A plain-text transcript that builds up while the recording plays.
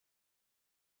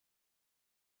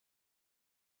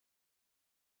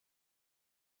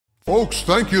Folks,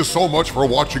 thank you so much for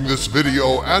watching this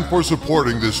video and for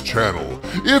supporting this channel.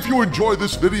 If you enjoyed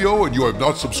this video and you have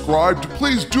not subscribed,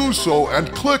 please do so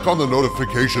and click on the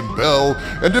notification bell.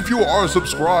 And if you are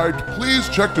subscribed, please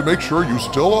check to make sure you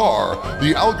still are.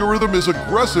 The algorithm is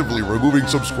aggressively removing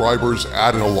subscribers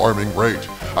at an alarming rate.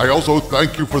 I also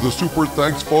thank you for the super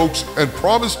thanks, folks, and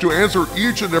promise to answer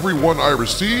each and every one I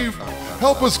receive.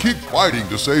 Help us keep fighting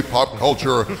to save pop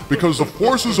culture because the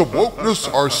forces of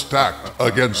wokeness are stacked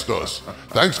against us.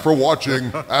 Thanks for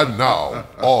watching, and now,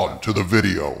 on to the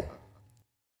video.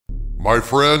 My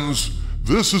friends,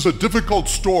 this is a difficult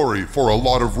story for a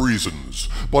lot of reasons,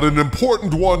 but an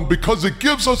important one because it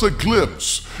gives us a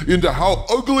glimpse into how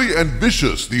ugly and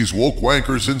vicious these woke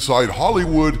wankers inside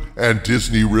Hollywood and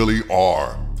Disney really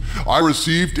are. I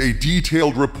received a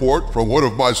detailed report from one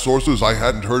of my sources I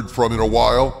hadn't heard from in a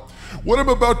while. What I'm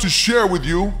about to share with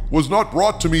you was not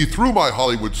brought to me through my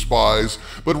Hollywood spies,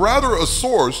 but rather a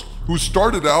source who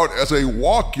started out as a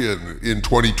walk-in in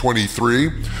 2023,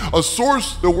 a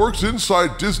source that works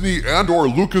inside Disney and/or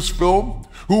Lucasfilm,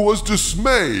 who was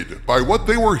dismayed by what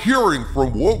they were hearing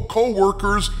from woke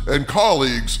co-workers and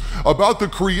colleagues about the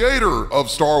creator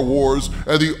of Star Wars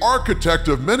and the architect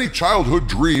of many childhood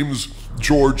dreams,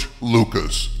 George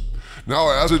Lucas.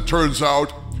 Now, as it turns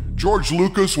out, George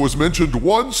Lucas was mentioned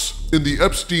once in the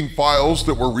Epstein files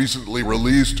that were recently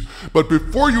released, but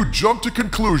before you jump to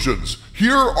conclusions,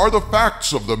 here are the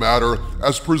facts of the matter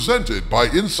as presented by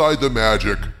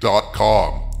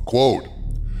InsideTheMagic.com. Quote,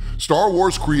 Star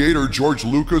Wars creator George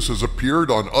Lucas has appeared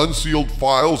on unsealed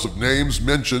files of names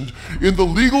mentioned in the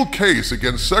legal case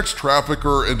against sex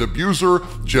trafficker and abuser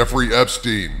Jeffrey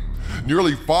Epstein.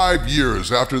 Nearly 5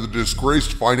 years after the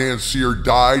disgraced financier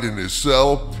died in his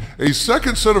cell, a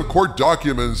second set of court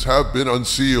documents have been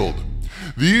unsealed.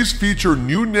 These feature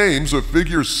new names of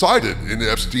figures cited in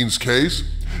Epstein's case,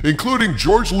 including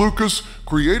George Lucas,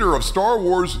 creator of Star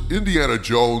Wars, Indiana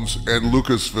Jones, and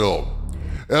Lucasfilm.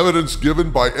 Evidence given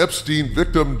by Epstein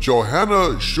victim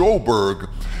Johanna Schulberg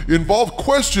involved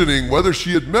questioning whether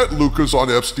she had met Lucas on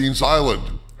Epstein's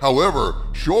island. However,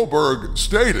 Schulberg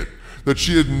stated that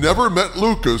she had never met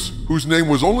Lucas, whose name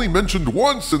was only mentioned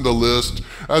once in the list,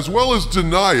 as well as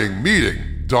denying meeting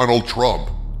Donald Trump,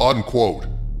 unquote.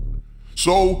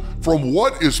 So, from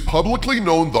what is publicly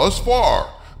known thus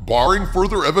far, barring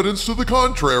further evidence to the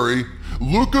contrary,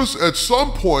 Lucas at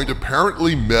some point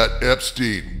apparently met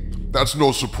Epstein. That's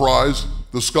no surprise.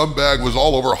 The scumbag was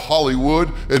all over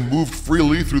Hollywood and moved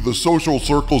freely through the social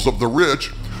circles of the rich.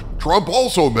 Trump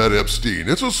also met Epstein.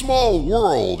 It's a small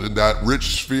world in that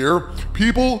rich sphere.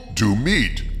 People do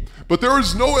meet. But there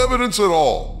is no evidence at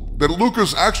all that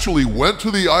Lucas actually went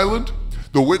to the island.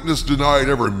 The witness denied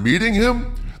ever meeting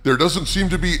him. There doesn't seem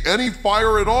to be any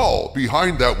fire at all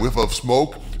behind that whiff of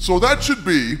smoke, so that should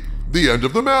be the end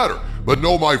of the matter. But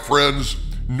no, my friends,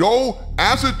 no,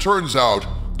 as it turns out,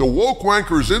 the woke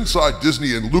wankers inside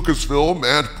Disney and Lucasfilm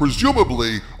and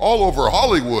presumably all over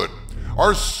Hollywood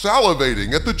are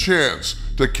salivating at the chance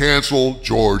to cancel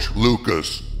George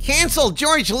Lucas. Cancel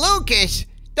George Lucas?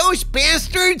 Those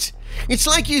bastards? It's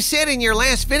like you said in your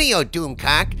last video,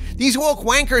 Doomcock. These woke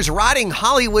wankers rotting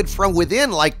Hollywood from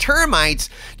within like termites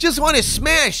just want to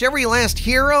smash every last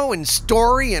hero and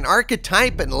story and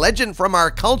archetype and legend from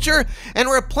our culture and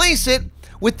replace it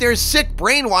with their sick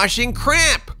brainwashing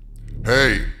crap.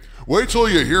 Hey, wait till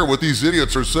you hear what these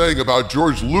idiots are saying about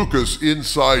George Lucas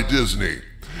inside Disney.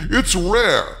 It's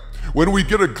rare when we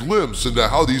get a glimpse into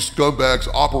how these scumbags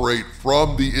operate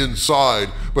from the inside,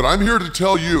 but I'm here to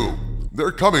tell you,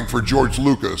 they're coming for George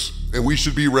Lucas, and we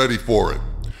should be ready for it.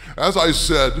 As I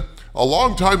said, a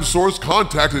longtime source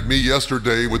contacted me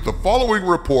yesterday with the following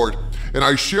report, and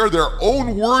I share their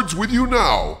own words with you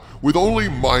now, with only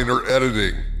minor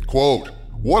editing. Quote,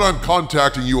 what I'm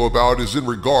contacting you about is in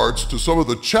regards to some of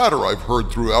the chatter I've heard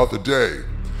throughout the day.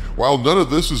 While none of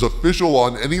this is official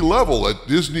on any level at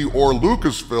Disney or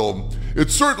Lucasfilm, it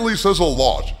certainly says a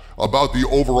lot about the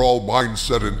overall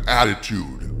mindset and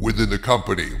attitude within the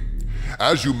company.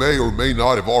 As you may or may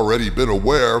not have already been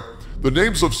aware, the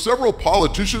names of several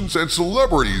politicians and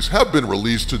celebrities have been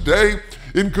released today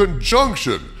in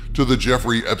conjunction to the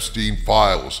Jeffrey Epstein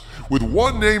files, with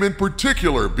one name in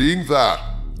particular being that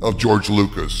of George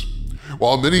Lucas.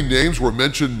 While many names were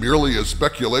mentioned merely as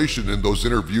speculation in those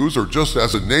interviews or just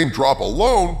as a name drop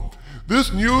alone,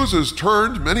 this news has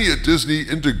turned many at Disney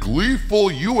into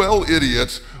gleeful UL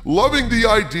idiots loving the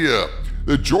idea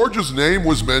that George's name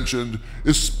was mentioned,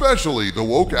 especially the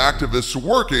woke activists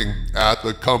working at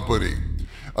the company.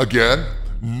 Again,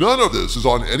 none of this is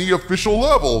on any official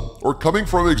level or coming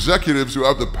from executives who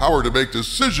have the power to make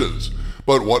decisions,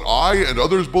 but what I and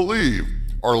others believe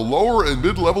are lower and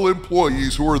mid-level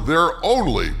employees who are there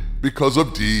only because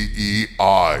of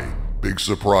DEI. Big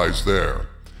surprise there.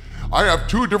 I have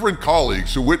two different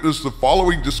colleagues who witnessed the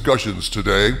following discussions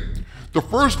today. The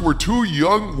first were two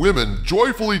young women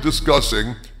joyfully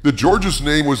discussing that George's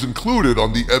name was included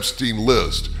on the Epstein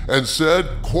list and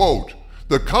said, quote,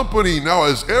 "The company now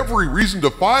has every reason to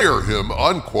fire him,"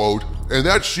 unquote, and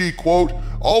that she, quote,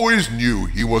 "always knew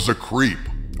he was a creep,"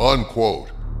 unquote.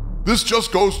 This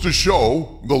just goes to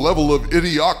show the level of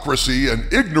idiocracy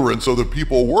and ignorance of the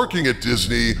people working at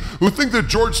Disney who think that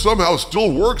George somehow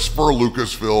still works for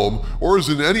Lucasfilm or is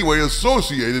in any way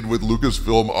associated with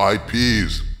Lucasfilm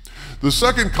IPs. The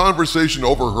second conversation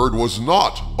overheard was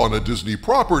not on a Disney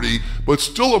property, but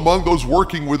still among those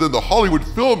working within the Hollywood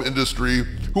film industry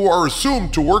who are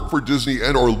assumed to work for Disney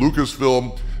and or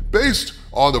Lucasfilm based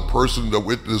on the person that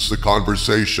witnessed the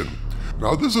conversation.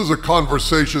 Now, this is a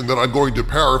conversation that I'm going to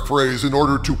paraphrase in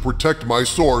order to protect my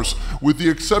source, with the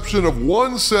exception of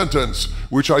one sentence,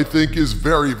 which I think is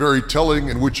very, very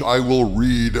telling and which I will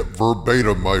read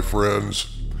verbatim, my friends.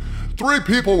 Three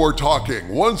people were talking.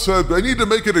 One said they need to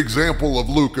make an example of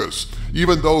Lucas,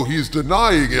 even though he's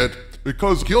denying it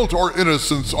because guilt or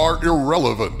innocence are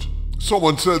irrelevant.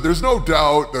 Someone said there's no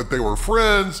doubt that they were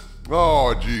friends.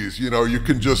 Oh, geez, you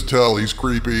can just tell he's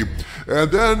creepy. And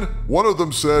then one of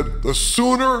them said, the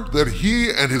sooner that he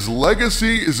and his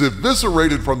legacy is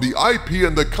eviscerated from the IP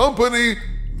and the company,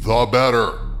 the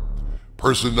better.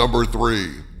 Person number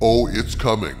three, oh, it's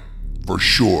coming, for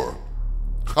sure.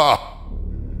 Ha!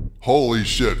 Holy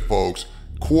shit, folks.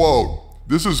 Quote,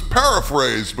 this is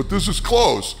paraphrased, but this is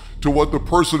close to what the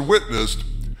person witnessed.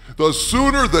 The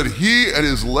sooner that he and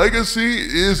his legacy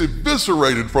is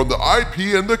eviscerated from the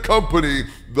IP and the company,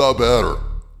 the better.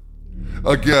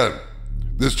 Again,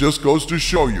 this just goes to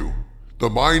show you the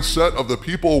mindset of the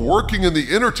people working in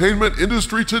the entertainment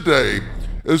industry today,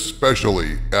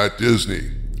 especially at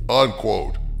Disney.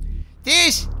 Unquote.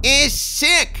 This is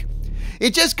sick.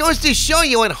 It just goes to show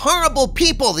you what horrible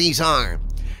people these are.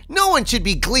 No one should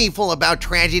be gleeful about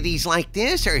tragedies like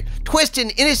this or twist an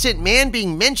innocent man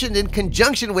being mentioned in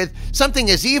conjunction with something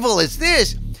as evil as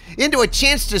this into a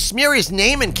chance to smear his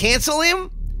name and cancel him.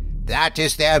 That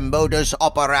is their modus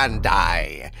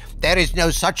operandi. There is no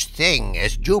such thing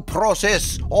as due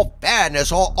process or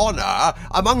fairness or honor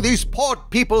among these poor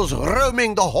peoples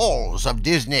roaming the halls of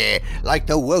Disney like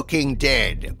the woking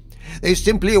dead. They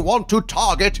simply want to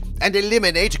target and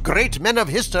eliminate great men of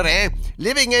history,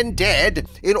 living and dead,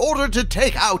 in order to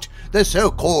take out the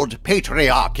so-called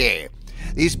patriarchy.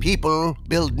 These people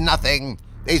build nothing,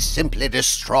 they simply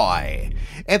destroy.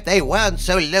 If they weren't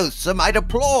so loathsome, I'd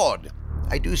applaud.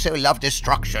 I do so love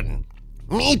destruction.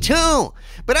 Me too,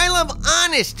 but I love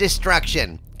honest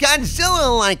destruction.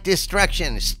 Godzilla-like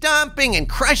destruction, stomping and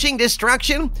crushing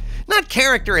destruction, not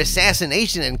character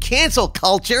assassination and cancel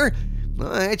culture.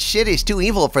 That shit is too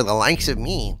evil for the likes of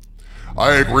me.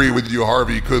 I agree with you,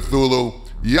 Harvey Cthulhu.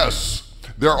 Yes,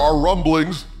 there are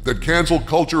rumblings that cancel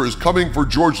culture is coming for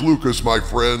George Lucas, my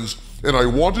friends, and I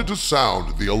wanted to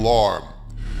sound the alarm.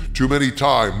 Too many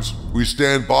times we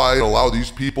stand by and allow these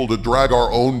people to drag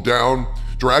our own down,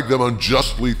 drag them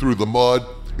unjustly through the mud.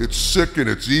 It's sick and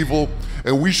it's evil,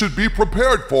 and we should be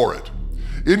prepared for it.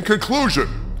 In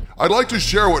conclusion, I'd like to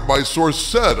share what my source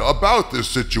said about this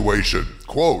situation.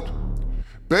 Quote,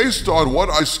 based on what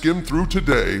I skimmed through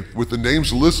today with the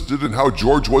names listed and how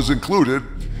George was included,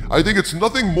 I think it's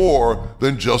nothing more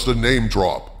than just a name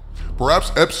drop.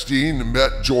 Perhaps Epstein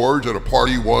met George at a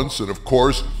party once, and of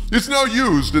course, it's now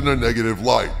used in a negative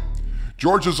light.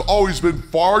 George has always been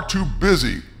far too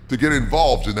busy to get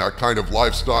involved in that kind of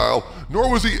lifestyle, nor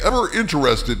was he ever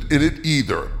interested in it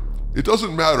either. It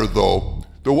doesn't matter though.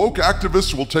 The woke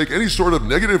activists will take any sort of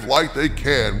negative light they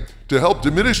can to help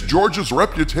diminish George's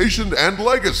reputation and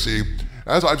legacy,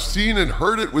 as I've seen and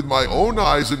heard it with my own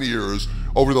eyes and ears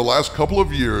over the last couple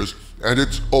of years, and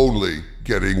it's only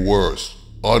getting worse.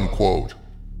 Unquote.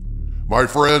 My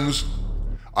friends,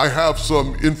 I have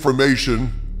some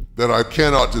information that I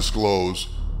cannot disclose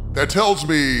that tells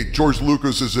me George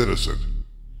Lucas is innocent.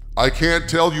 I can't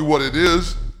tell you what it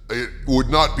is. It would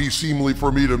not be seemly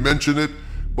for me to mention it,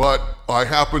 but I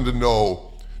happen to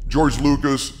know George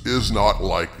Lucas is not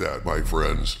like that, my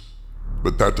friends.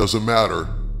 But that doesn't matter.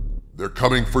 They're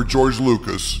coming for George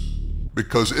Lucas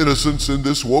because innocence in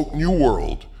this woke new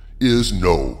world is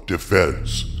no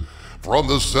defense. From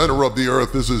the center of the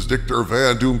earth, this is Dictor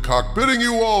Van Doomcock bidding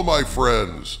you all, my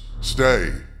friends,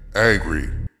 stay angry.